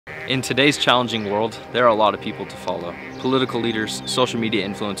In today's challenging world, there are a lot of people to follow. Political leaders, social media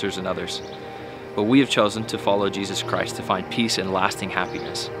influencers, and others. But we have chosen to follow Jesus Christ to find peace and lasting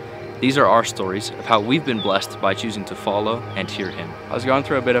happiness. These are our stories of how we've been blessed by choosing to follow and hear Him. I was going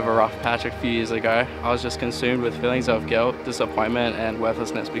through a bit of a rough patch a few years ago. I was just consumed with feelings of guilt, disappointment, and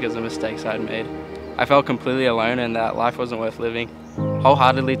worthlessness because of mistakes I had made. I felt completely alone and that life wasn't worth living.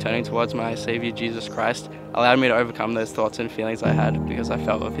 Wholeheartedly turning towards my Savior Jesus Christ allowed me to overcome those thoughts and feelings I had because I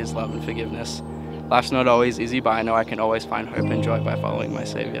felt of His love and forgiveness. Life's not always easy, but I know I can always find hope and joy by following my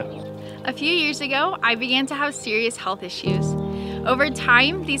Savior. A few years ago, I began to have serious health issues. Over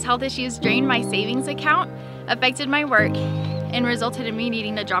time, these health issues drained my savings account, affected my work, and resulted in me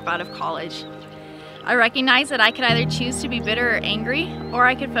needing to drop out of college. I recognized that I could either choose to be bitter or angry, or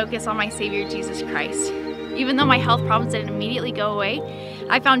I could focus on my Savior Jesus Christ. Even though my health problems didn't immediately go away,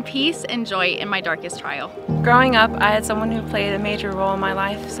 I found peace and joy in my darkest trial. Growing up, I had someone who played a major role in my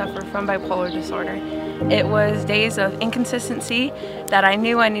life suffer from bipolar disorder. It was days of inconsistency that I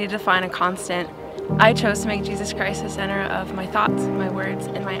knew I needed to find a constant. I chose to make Jesus Christ the center of my thoughts, my words,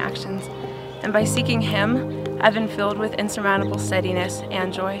 and my actions. And by seeking Him, I've been filled with insurmountable steadiness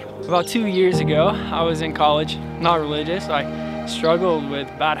and joy. About 2 years ago, I was in college, not religious. I struggled with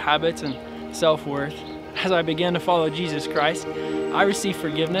bad habits and self-worth. As I began to follow Jesus Christ, I received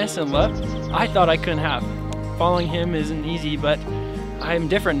forgiveness and love I thought I couldn't have. Following Him isn't easy, but I am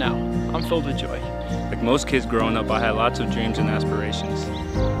different now. I'm filled with joy. Like most kids growing up, I had lots of dreams and aspirations,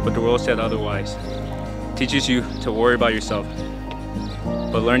 but the world said otherwise. It teaches you to worry about yourself,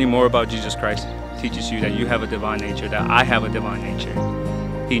 but learning more about Jesus Christ teaches you that you have a divine nature, that I have a divine nature.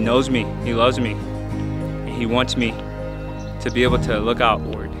 He knows me, He loves me, and He wants me to be able to look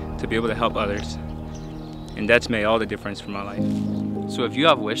outward, to be able to help others. And that's made all the difference for my life. So if you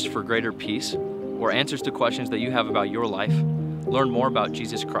have wished for greater peace or answers to questions that you have about your life, learn more about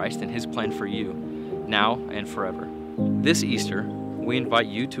Jesus Christ and His plan for you, now and forever. This Easter, we invite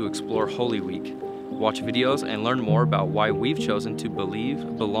you to explore Holy Week, watch videos, and learn more about why we've chosen to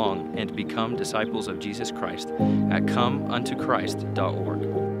believe, belong, and become disciples of Jesus Christ at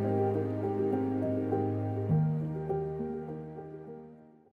ComeUntoChrist.org.